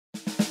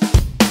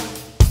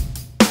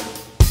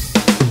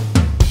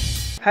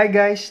Hi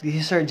guys,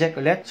 this is Sir Jack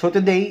ulit. So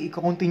today,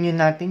 i-continue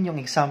natin yung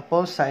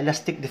example sa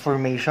elastic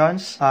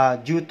deformations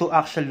due to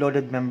axial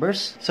loaded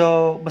members.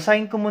 So,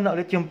 basahin ko muna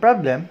ulit yung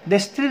problem. The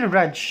steel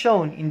rod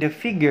shown in the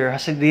figure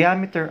has a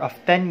diameter of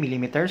 10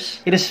 mm.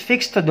 It is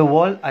fixed to the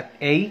wall at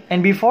A,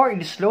 and before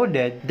it is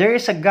loaded, there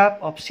is a gap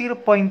of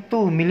 0.2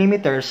 mm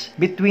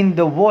between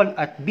the wall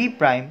at B'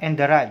 and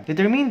the rod.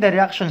 Determine the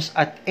reactions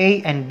at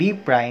A and B'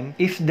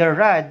 if the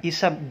rod is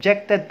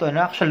subjected to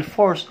an axial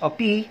force of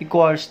P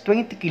equals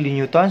 20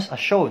 kN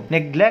as shown.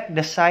 Neglect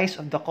the size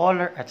of the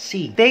collar at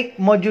C. Take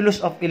modulus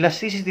of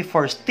elasticity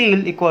for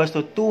steel equals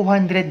to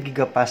 200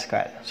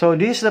 gigapascal. So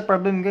this is the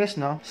problem guys,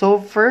 no? So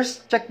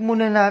first, check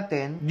muna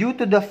natin, due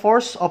to the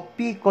force of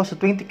P equals to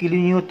 20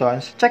 kN,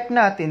 check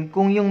natin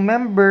kung yung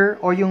member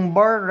or yung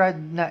bar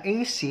rod na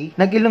AC,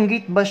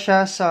 nag-elongate ba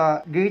siya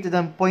sa greater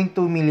than 0.2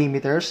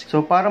 mm.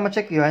 So para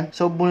ma-check yun,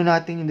 so muna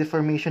natin yung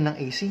deformation ng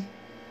AC.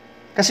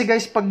 Kasi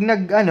guys, pag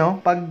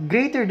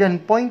greater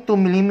than 0.2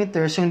 mm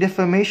yung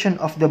deformation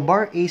of the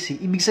bar AC,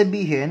 ibig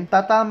sabihin,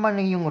 tatama na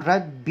yung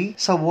rod B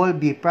sa wall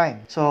B'.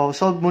 So,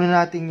 solve muna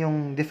natin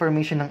yung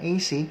deformation ng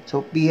AC.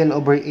 So, PL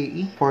over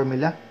AE,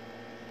 formula.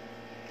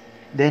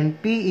 Then,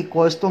 P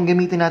equals to, ang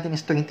gamitin natin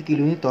is 20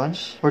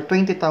 kilonewtons or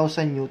 20,000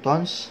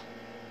 newtons.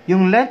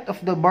 Yung length of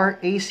the bar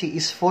AC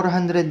is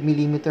 400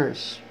 mm.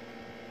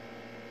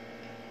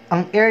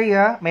 Ang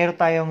area,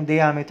 mayroon tayong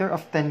diameter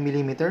of 10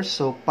 mm.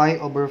 So, pi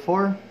over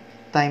 4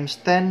 times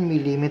 10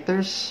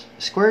 millimeters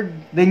squared.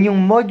 Then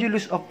yung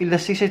modulus of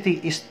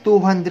elasticity is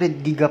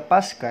 200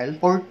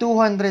 gigapascal or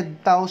 200,000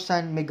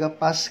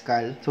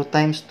 megapascal. So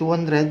times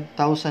 200,000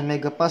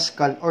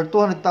 megapascal or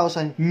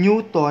 200,000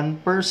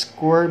 newton per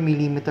square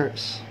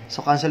millimeters.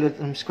 So cancel it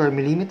yung square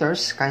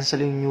millimeters,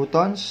 cancel yung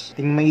newtons.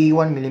 Tingnan may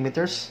 1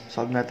 millimeters.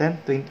 Solve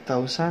natin.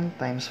 20,000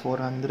 times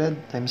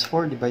 400 times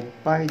 4 divide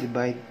pi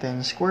divide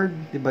 10 squared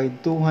divide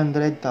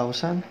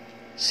 200,000.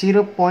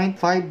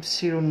 0.509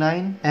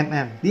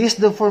 mm. This is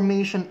the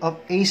formation of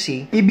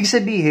AC. Ibig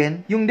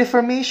sabihin, yung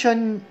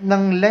deformation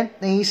ng length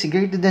na AC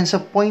greater than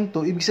sa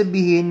 0.2, ibig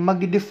sabihin,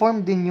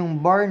 mag-deform din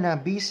yung bar na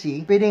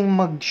BC, pwedeng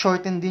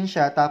mag-shorten din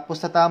siya, tapos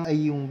tatama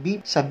ay yung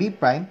B sa B'.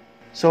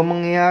 So,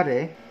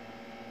 mangyayari,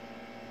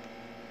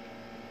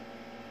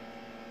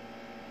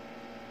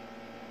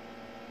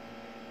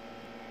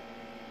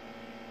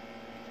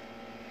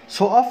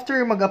 so, after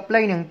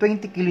mag-apply ng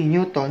 20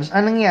 kilonewtons,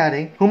 anong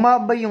nangyari?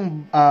 Humaba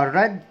yung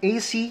rod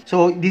AC.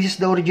 So, this is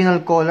the original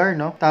collar,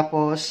 no?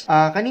 Tapos,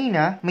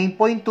 kanina, may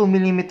 0.2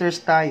 mm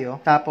tayo.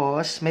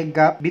 Tapos, may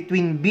gap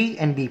between B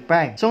and B'.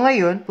 So,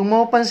 ngayon, kung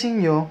mapapansin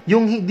nyo,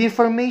 yung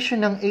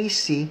deformation ng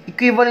AC,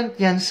 equivalent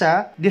yan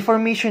sa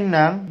deformation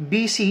ng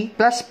BC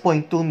plus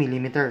 0.2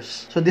 mm.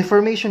 So,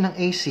 deformation ng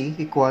AC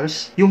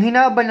equals, yung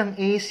hinaba ng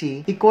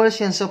AC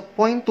equals yan sa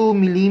 0.2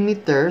 mm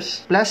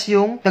plus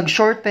yung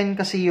nag-shorten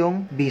kasi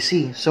yung BC.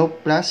 So,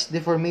 plus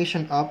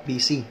deformation of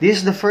BC. This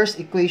is the first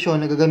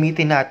equation na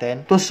gagamitin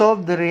natin to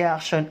solve the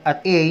reaction at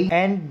A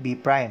and B'.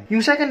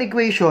 Yung second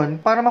equation,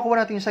 para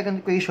makuha natin yung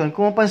second equation,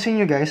 kung mapansin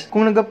nyo guys,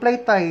 kung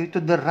nag-apply tayo to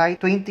the right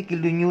 20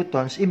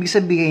 kilonewtons, ibig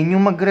sabihin,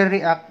 yung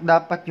magre-react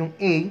dapat yung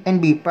A and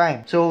B'.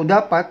 So,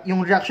 dapat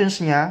yung reactions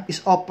niya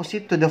is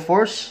opposite to the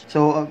force.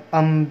 So,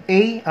 ang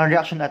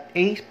reaction at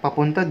A,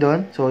 papunta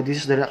doon. So, this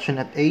is the reaction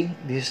at A,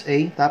 this is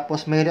A.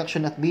 Tapos, may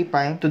reaction at B'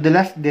 to the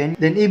left din.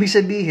 Then, ibig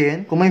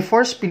sabihin, kung may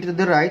force P to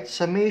the right,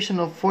 summation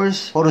of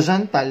force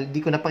horizontal,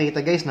 di ko napakita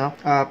guys, no?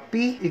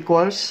 P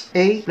equals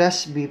A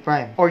plus B'.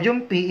 Or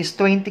yung P is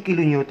 20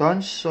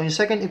 kilonewtons. So, yung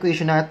second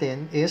equation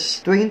natin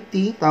is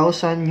 20,000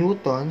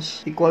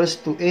 newtons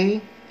equals to A,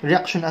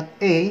 reaction at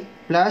A,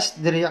 plus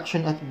the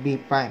reaction at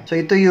B'. So,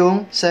 ito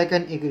yung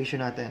second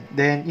equation natin.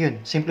 Then, yun,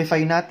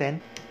 simplify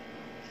natin.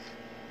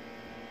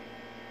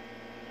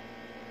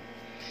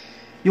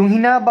 Yung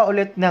hinaba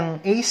ulit ng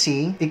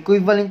AC,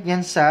 equivalent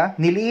yan sa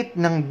niliit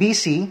ng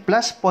BC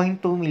plus 0.2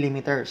 mm.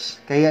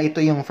 Kaya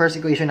ito yung first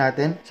equation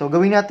natin. So,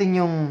 gawin natin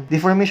yung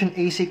deformation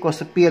AC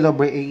equals to PL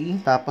over AE.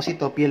 Tapos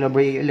ito, PL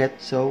over AE ulit.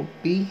 So,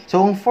 P.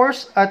 So, ang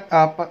force at,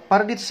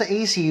 para dito sa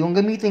AC, yung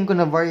gamitin ko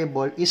na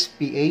variable is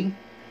PA.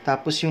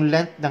 Tapos yung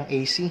length ng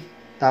AC.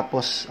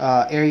 Tapos,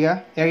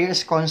 area. Area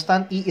is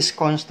constant. E is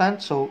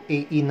constant. So,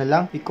 AE na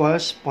lang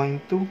equals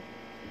 0.2.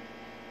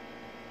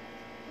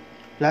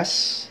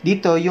 Plus,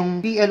 dito, yung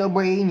PL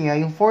over A niya,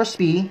 yung force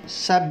P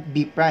sub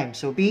B'.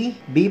 So, P,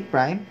 B',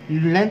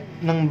 yung length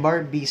ng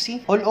bar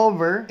BC, all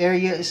over,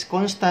 area is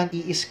constant,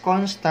 E is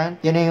constant.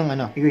 Yan na yung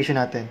equation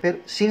natin.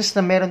 Pero, since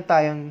na meron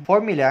tayong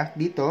formula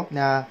dito,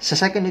 na sa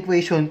second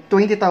equation,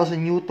 20,000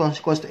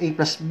 newtons equals to A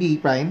plus B',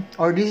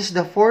 or this is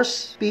the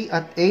force P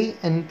at A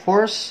and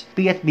force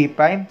P at B'.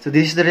 So,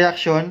 this is the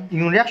reaction.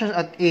 Yung reaction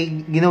at A,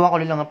 ginawa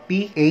ko lang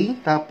PA,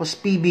 tapos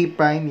PB'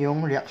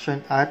 yung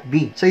reaction at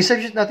B. So,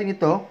 i-substitute natin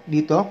ito,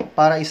 dito,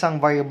 para isang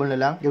variable na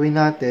lang. Gawin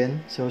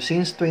natin. So,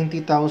 since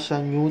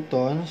 20,000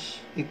 newtons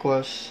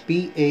equals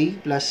PA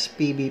plus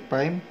PB',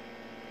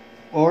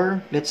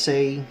 Or, let's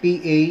say,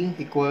 PA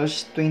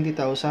equals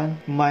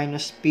 20,000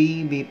 minus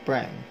PB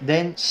prime.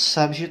 Then,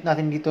 substitute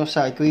natin dito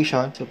sa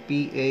equation. So,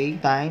 PA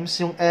times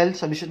yung L,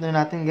 substitute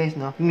na natin guys,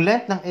 no? Yung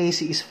length ng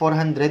AC is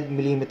 400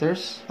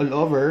 millimeters all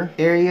over.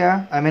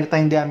 Area, meron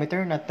tayong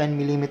diameter na 10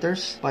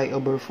 millimeters. Pi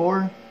over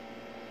 4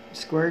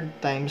 squared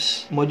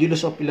times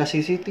modulus of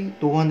elasticity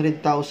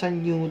 200,000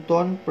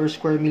 Newton per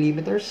square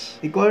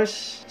millimeters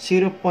equals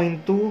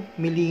 0.2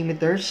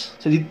 millimeters.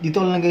 So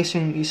dito lang guys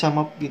yung isum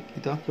up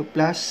dito. So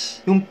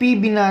plus yung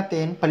PB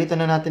natin,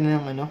 palitan na natin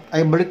ng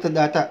ay baliktad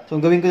ata. So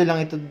gawin ko na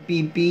lang ito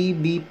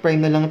PB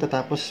prime na lang ito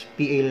tapos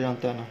PA na lang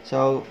ito.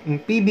 So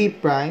yung PB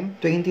prime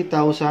 20,000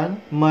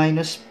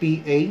 minus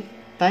PA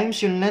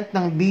times yung length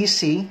ng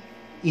BC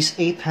is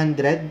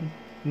 800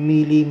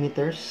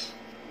 millimeters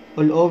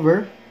all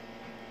over.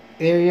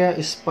 Area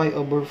is pi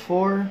over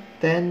 4,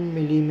 10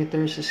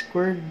 millimeters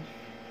squared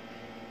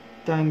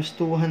times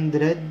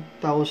 200,000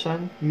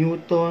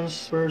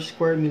 newtons per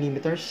square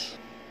millimeters.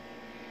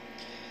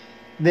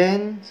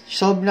 Then,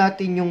 solve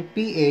natin yung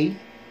PA.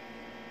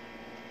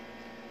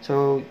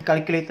 So,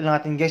 calculate lang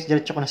natin guys.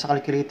 Diretso ko na sa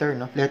calculator,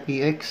 no? Let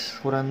PX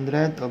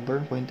 400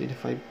 over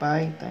 0.25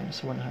 pi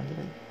times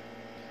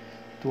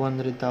 100.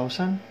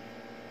 200,000.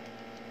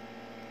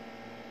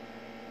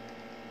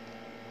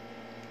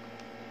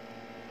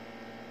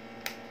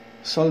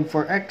 Solve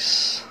for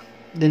x.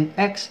 Then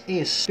x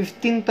is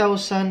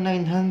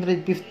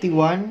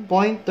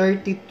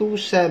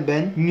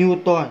 15,951.327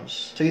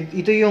 newtons. So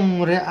ito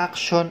yung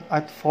reaction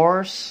at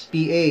force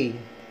PA.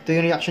 Ito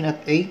yung reaction at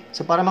A.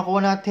 So para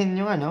makuha natin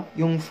yung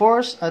yung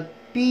force at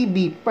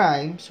PB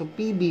prime. So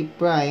PB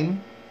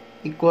prime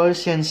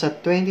equals yan sa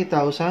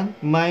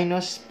 20,000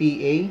 minus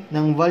PA.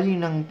 Ng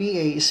value ng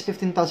PA is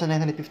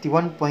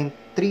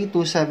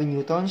 15,951.327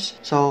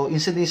 newtons. So,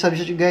 instead of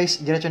substitute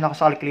guys, diretso na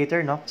ako sa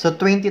calculator, no? So,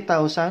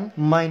 20,000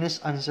 minus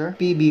answer,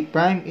 PB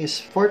prime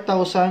is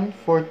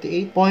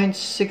 4,048.67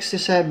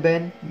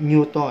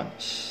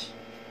 newtons.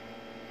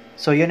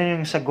 So, yun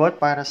na yung sagot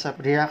para sa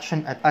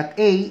reaction at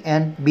A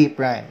and B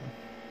prime.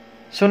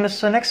 So,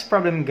 sa next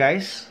problem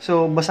guys,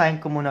 so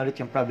basahin ko muna ulit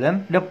yung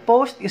problem. The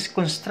post is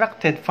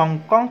constructed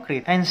from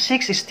concrete and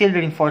 6 steel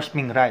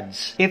reinforcement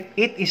rods. If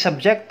it is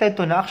subjected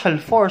to an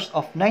actual force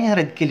of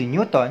 900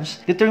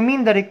 kilonewtons,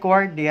 determine the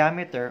required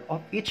diameter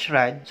of each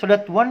rod so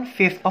that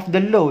 1/5 of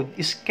the load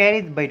is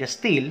carried by the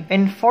steel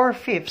and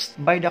 4/5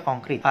 by the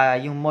concrete.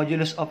 Yung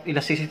modulus of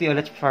elasticity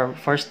ulit for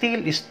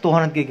steel is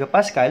 200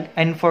 gigapascal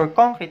and for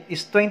concrete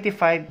is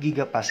 25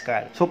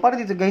 gigapascal. So, para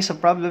dito guys sa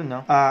problem,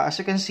 no, as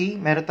you can see,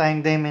 meron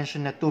tayong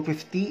dimension na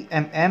 250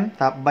 mm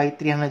by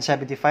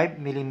 375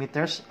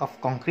 millimeters of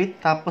concrete.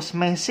 Tapos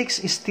may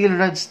 6 steel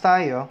rods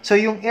tayo. So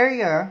yung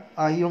area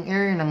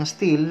ng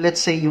steel,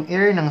 let's say yung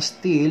area ng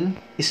steel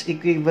is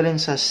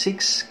equivalent sa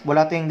 6.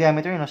 Wala tayong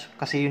diameter, no?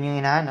 Kasi yun yung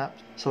hinahanap.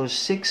 So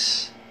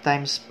 6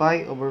 times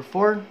pi over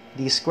 4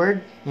 d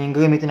squared. Yung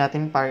gagamitin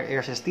natin para area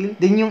sa steel.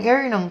 Then yung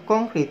area ng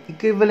concrete,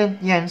 equivalent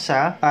yan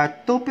sa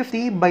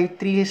 250 by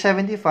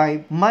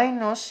 375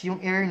 minus yung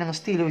area ng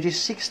steel which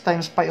is 6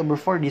 times pi over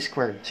 4 d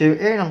squared. So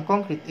yung area ng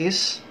concrete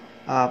is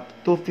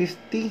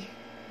 250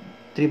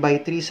 3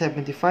 by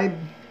 375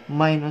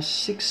 minus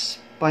 6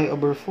 pi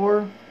over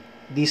 4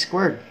 d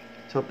squared.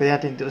 So pwede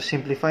natin ito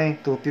simplify.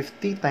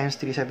 250 times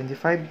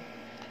 375.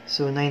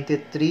 So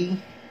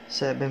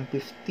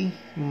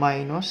 93,750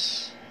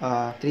 minus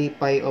 3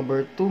 pi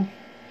over 2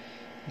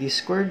 d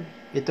squared.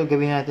 Ito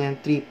gawin natin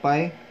 3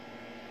 pi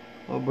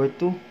over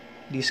 2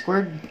 d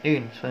squared.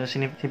 Ayun. So,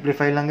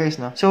 simplify lang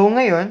guys, no? So,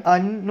 ngayon,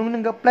 nung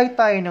nag-apply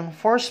tayo ng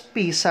force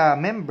P sa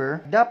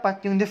member,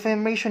 dapat yung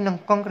deformation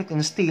ng concrete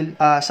and steel,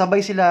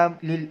 sabay sila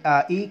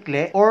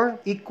iikli or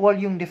equal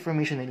yung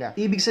deformation nila.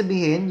 Ibig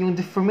sabihin, yung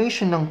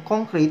deformation ng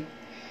concrete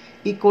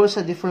equal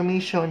sa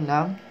deformation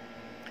ng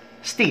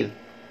steel.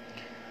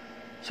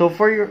 So,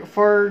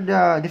 for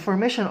the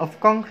deformation of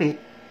concrete,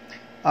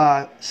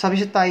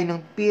 substitute tayo ng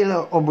P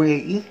over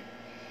AE.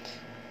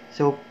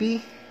 So,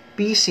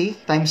 PC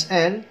times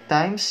L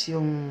times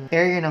yung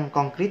area ng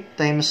concrete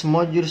times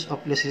modulus of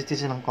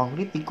elasticity ng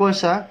concrete equal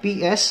sa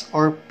PS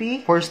or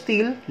P for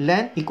steel,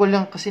 length, equal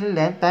lang kasi ng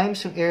length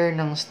times yung area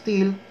ng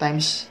steel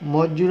times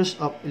modulus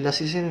of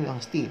elasticity ng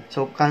steel.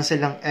 So, cancel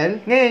lang L.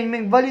 Ngayon,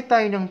 may value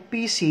tayo ng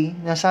PC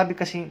na sabi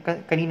kasi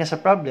kanina sa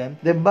problem,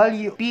 the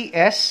value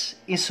PS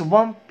is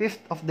 1/5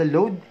 of the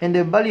load and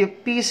the value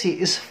of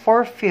PC is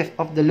 4/5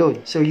 of the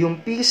load. So,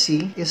 yung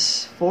PC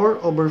is 4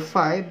 over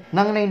 5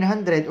 ng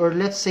 900 or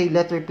let's say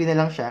letter P na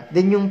lang siya.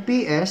 Then, yung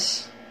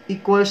PS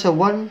equal sa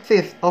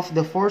 1/5 of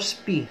the force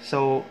P.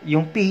 So,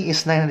 yung P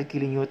is 900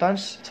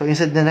 kilonewtons. So,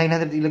 instead na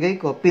 900 ilagay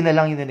ko, P na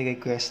lang yung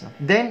nilagay ko. Yes, no?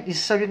 Then,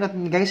 isasubject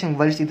natin guys yung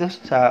values dito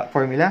sa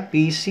formula.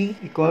 PC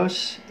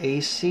equals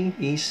AC.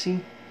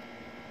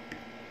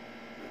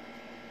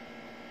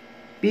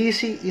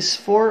 PC is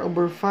 4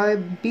 over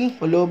 5 P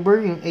all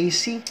over yung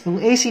AC. Yung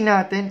AC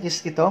natin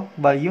is ito,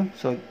 value.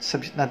 So,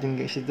 substitute natin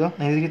guys ito.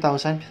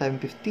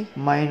 93,750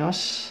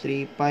 minus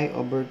 3 pi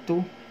over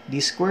 2 d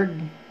squared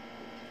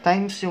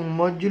times yung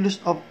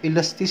modulus of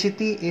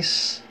elasticity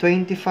is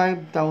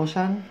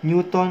 25,000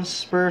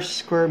 newtons per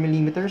square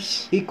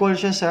millimeters. Equal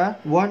siya sa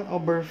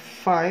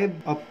 1/5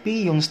 of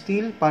P yung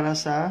steel para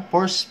sa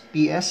force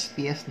PS,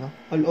 no?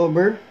 All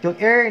over. Yung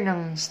area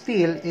ng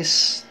steel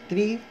is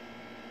 3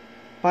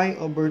 pi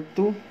over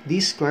 2 d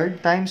squared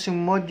times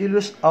yung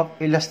modulus of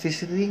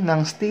elasticity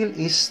ng steel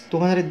is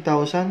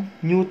 200,000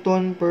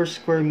 newton per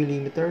square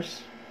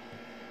millimeters.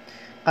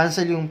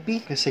 Cancel yung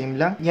P, kasi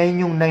same lang. Yan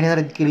yung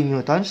 900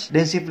 kilonewtons.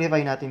 Then simplify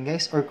natin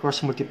guys, or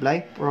cross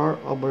multiply.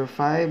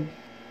 4/5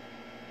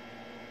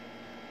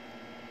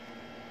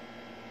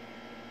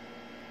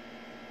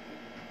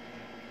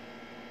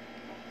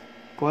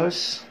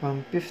 equals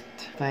 1/5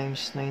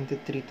 times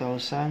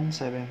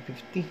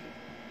 93,750.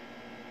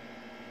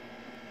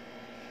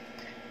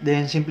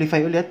 Then,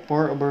 simplify ulit.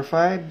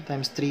 4/5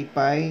 times 3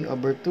 pi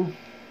over 2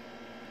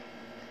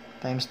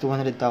 times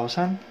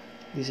 200,000.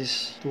 This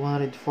is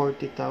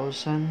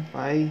 240,000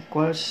 pi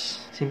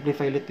equals,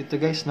 simplify ulit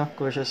dito guys, no?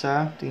 Equals siya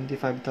sa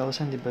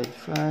 25,000 divided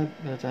 5,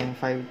 meron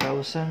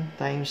 5,000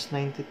 times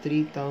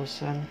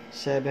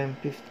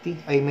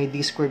 93,750. Ay, may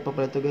d squared pa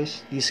pala to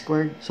guys. D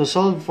squared. So,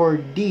 solve for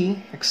d,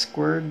 x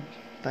squared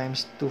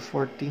times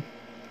 240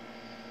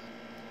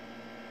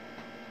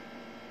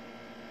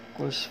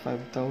 equals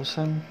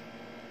 5,000.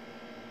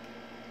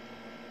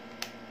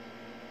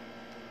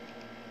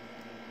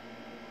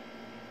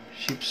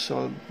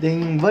 Solved.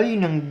 Then, yung value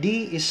ng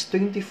D is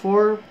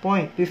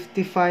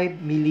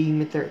 24.55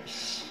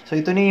 millimeters. So,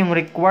 ito na yung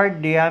required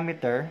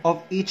diameter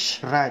of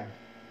each rod.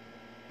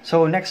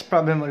 So, next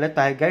problem ulit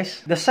tayo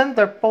guys. The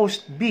center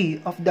post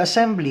B of the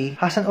assembly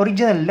has an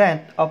original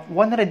length of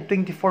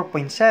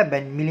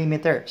 124.7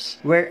 millimeters,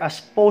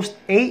 whereas post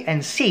A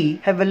and C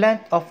have a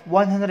length of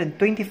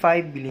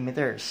 125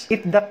 millimeters.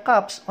 If the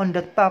caps on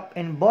the top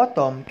and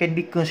bottom can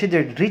be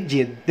considered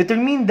rigid,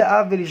 determine the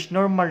average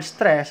normal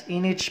stress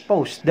in each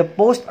post. The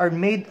posts are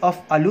made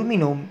of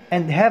aluminum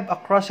and have a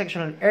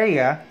cross-sectional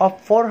area of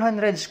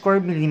 400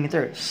 square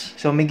millimeters.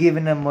 So, may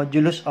given na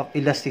modulus of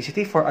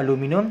elasticity for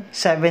aluminum,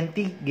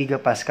 70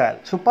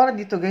 gigapascal. So, para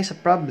dito guys sa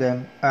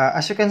problem,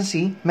 as you can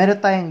see, meron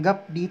tayong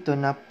gap dito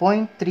na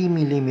 0.3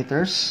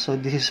 millimeters. So,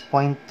 this is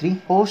 0.3.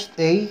 Post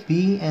A,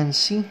 B, and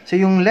C. So,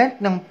 yung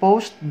length ng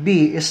post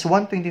B is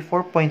 124.7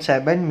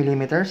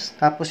 millimeters.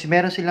 Tapos,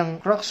 meron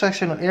silang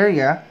cross-sectional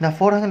area na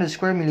 400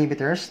 square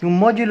millimeters. Yung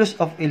modulus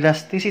of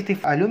elasticity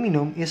of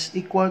aluminum is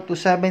equal to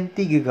 70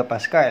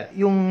 gigapascal.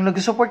 Yung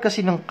nag-support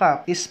kasi ng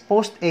cap is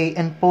post A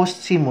and post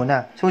C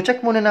muna. So,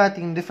 check muna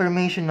natin yung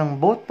deformation ng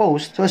both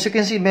posts. So, as you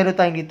can see, meron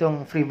tayong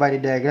ditong free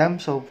body diagram.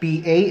 So,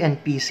 PA and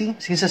PC.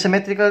 Since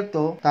symmetrical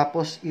to,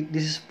 tapos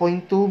this is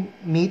 0.2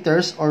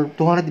 meters or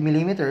 200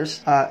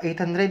 millimeters,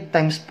 800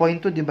 times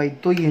 0.2 divide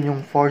 2, yun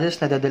yung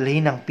forces na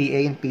dadalhin ng PA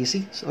and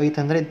PC. So,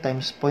 800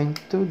 times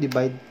 0.2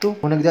 divide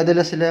 2. Kung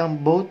nagdadala sila yung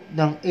both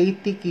ng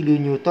 80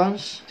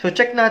 kilonewtons. So,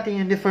 check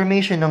natin yung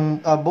deformation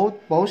ng both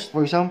posts.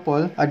 For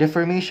example,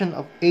 deformation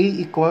of A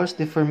equals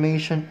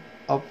deformation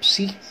of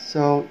C.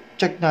 So,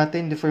 check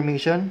natin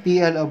deformation,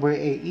 PL over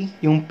AE.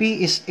 Yung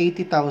P is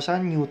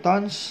 80,000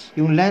 newtons.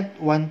 Yung length,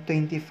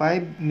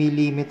 125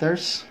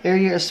 millimeters.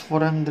 Area is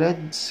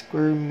 400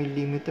 square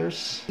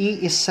millimeters.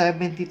 E is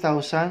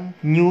 70,000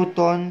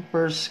 newton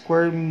per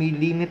square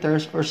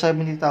millimeters or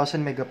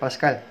 70,000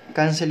 megapascal.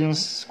 Cancel yung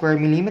square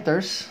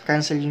millimeters.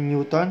 Cancel yung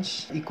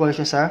newtons. Equal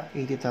siya sa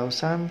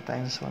 80,000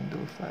 times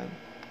 125.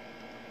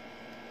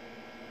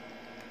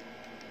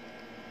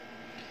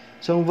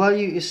 So, ang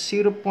value is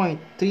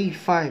 0.357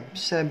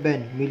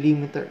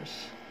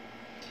 millimeters.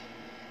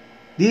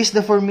 This is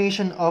the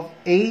formation of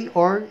A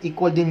or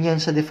equal din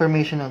yan sa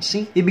deformation of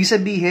C. Ibig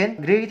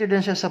sabihin, greater than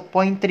siya sa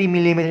 0.3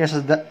 mm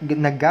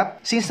na gap.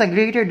 Since na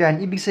greater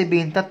than, ibig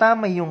sabihin,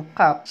 tatama yung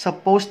cap sa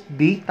post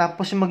B,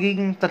 tapos yung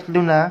magiging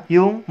tatlo na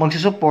yung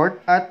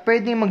magsusupport, at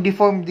pwedeng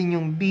mag-deform din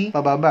yung B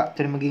pababa.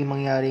 Ito yung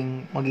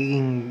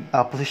magiging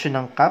position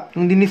ng cap.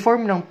 Yung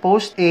diniform ng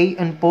post A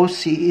and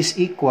post C is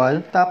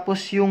equal,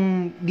 tapos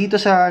yung dito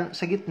sa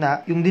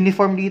gitna, yung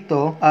diniform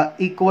dito,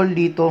 equal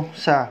dito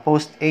sa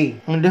post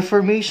A. Ang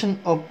deformation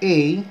of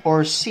A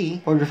or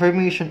C or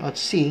deformation at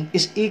C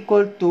is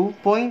equal to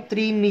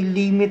 0.3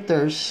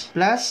 millimeters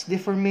plus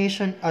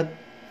deformation at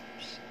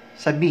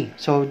sa B.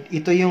 So,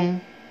 ito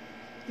yung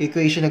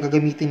equation na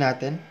gagamitin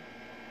natin.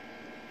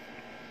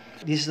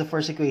 This is the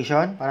first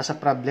equation para sa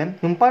problem.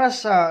 Yung para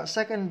sa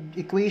second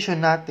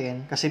equation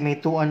natin, kasi may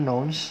two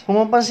unknowns, kung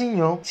mapansin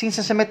nyo, since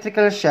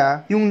symmetrical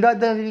siya, yung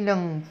dadalhin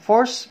ng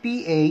force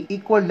PA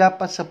equal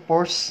dapat sa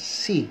force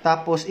C.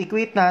 Tapos,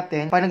 equate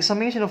natin, pag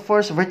nag-summation of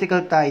force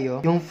vertical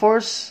tayo, yung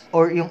force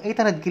or yung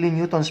 800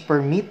 kilonewtons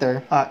per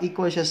meter,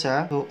 equal siya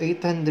sa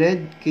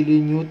 800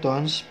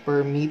 kilonewtons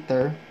per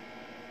meter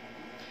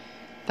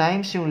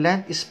times yung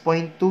length is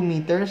 0.2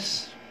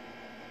 meters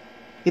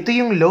Ito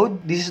yung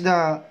load. This is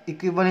the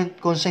equivalent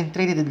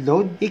concentrated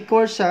load.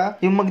 Equals sa,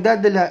 yung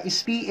magdadala is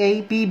PA,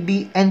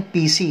 PB, and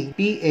PC.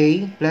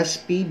 PA plus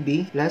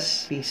PB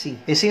plus PC.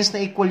 Since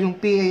na-equal yung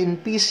PA and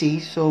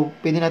PC, so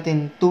pwede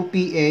natin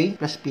 2PA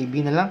plus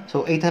PB na lang.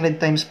 So 800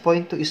 times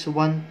 0.2 is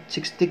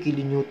 160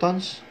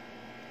 kilonewtons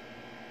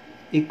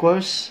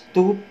equals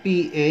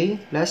 2PA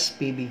plus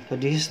PB. So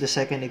this is the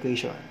second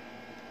equation.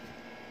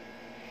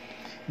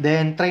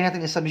 Then, try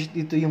natin establish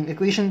dito yung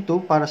equation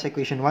 2 para sa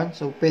equation 1.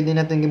 So, pwede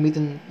natin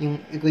gamitin yung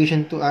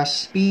equation 2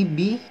 as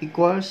PB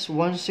equals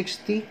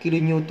 160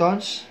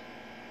 kilonewtons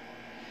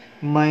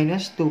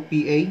minus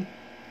 2PA.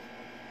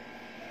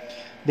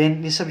 Then,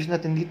 establish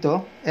natin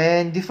dito.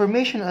 And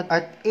deformation at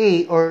A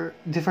or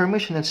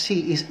deformation at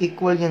C is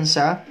equal yan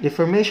sa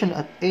deformation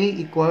at A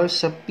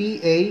equals sa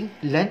PA,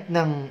 length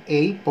ng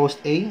A, post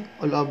A,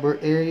 all over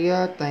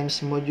area times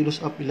modulus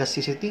of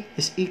elasticity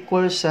is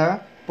equal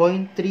sa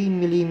 0.3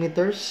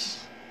 millimeters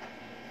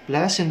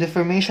plus yung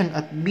deformation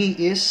at B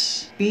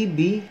is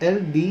PB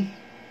LB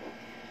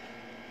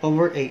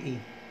over AE.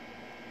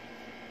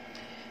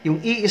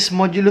 Yung E is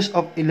modulus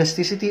of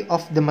elasticity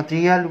of the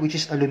material which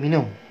is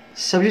aluminum.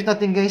 Substitute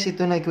natin guys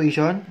ito na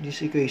equation,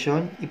 this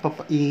equation,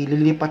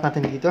 ililipat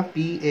natin dito.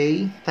 PA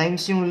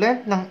times yung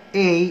length ng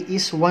A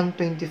is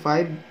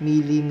 125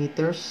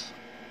 millimeters.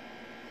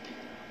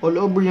 All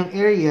over yung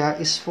area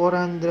is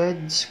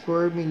 400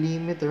 square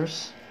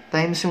millimeters.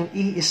 Times yung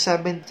E is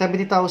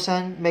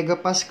 70,000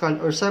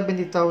 megapascal or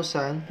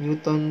 70,000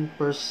 Newton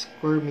per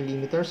square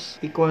millimeters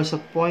equals sa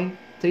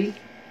 0.3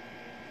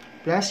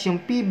 plus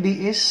yung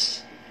PB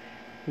is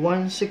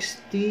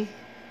 160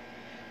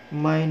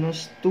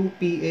 minus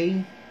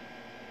 2PA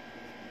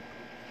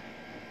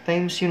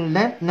times yung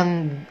length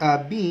ng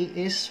B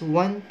is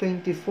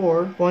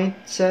 124.7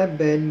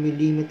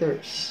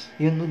 millimeters.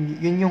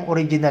 Yun yung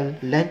original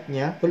length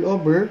niya. All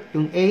over,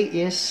 yung A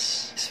is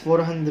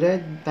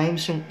 400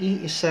 times yung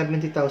E is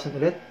 70,000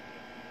 ulit.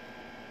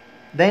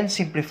 Then,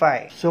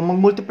 simplify. So,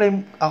 mag-multiply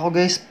ako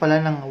guys pala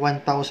ng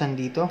 1,000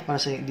 dito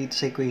para dito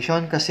sa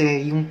equation.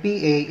 Kasi yung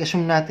PA,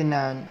 assume natin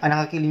na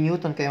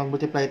nakakilonewton kaya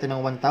mag-multiply ito ng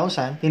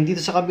 1,000. Then,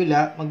 dito sa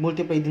kabila,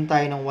 mag-multiply din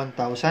tayo ng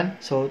 1,000.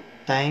 So,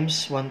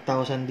 times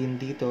 1,000 din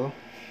dito.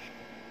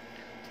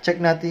 Check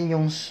natin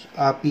yung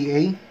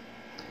PA.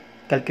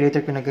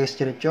 Calculator ko na guys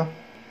diretso.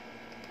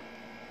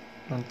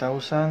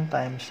 1,000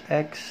 times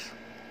X.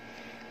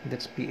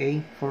 That's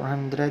PA.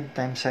 400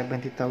 times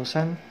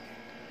 70,000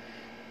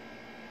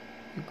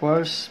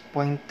 equals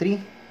 0.3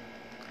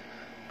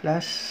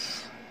 plus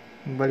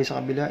yung bali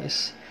sa kabila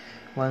is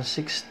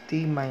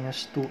 160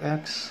 minus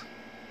 2x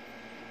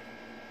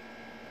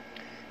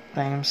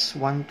times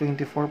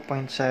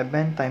 124.7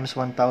 times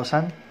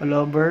 1,000 all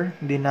over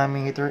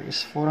denominator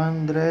is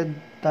 400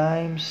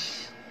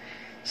 times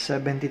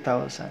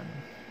 70,000.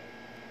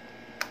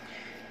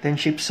 Then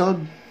shift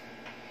solve.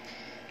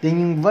 Then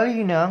yung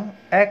value ng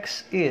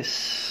x is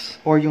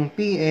or yung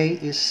PA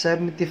is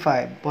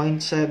 75.726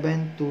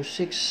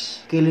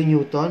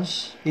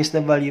 kilonewtons is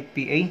the value of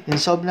PA. Then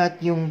solve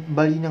natin yung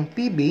value ng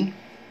PB.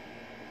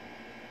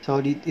 So,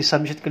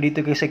 i-substitute ko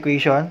dito guys sa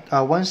equation.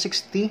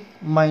 160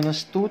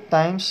 minus 2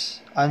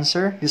 times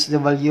answer. This is the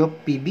value of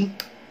PB.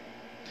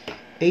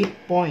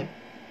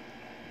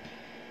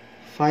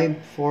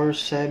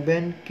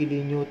 8.547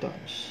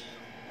 kilonewtons.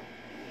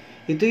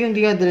 Ito yung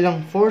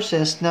dinadalang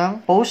forces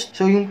ng post.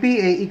 So, yung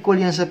PA equal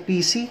yan sa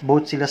PC.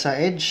 Both sila sa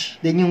edge.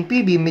 Then, yung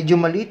PB medyo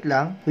maliit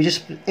lang, which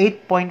is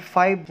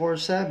 8.547.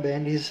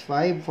 This is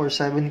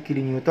 547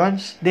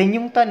 kilonewtons. Then,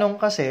 yung tanong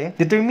kasi,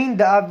 determine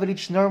the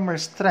average normal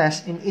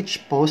stress in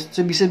each post.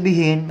 So, ibig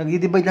sabihin,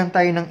 nag-divide lang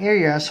tayo ng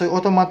area. So,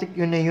 automatic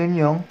yun na yun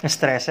yung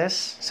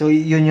stresses. So,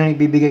 yun yung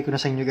ibibigay ko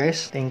na sa inyo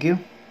guys. Thank you.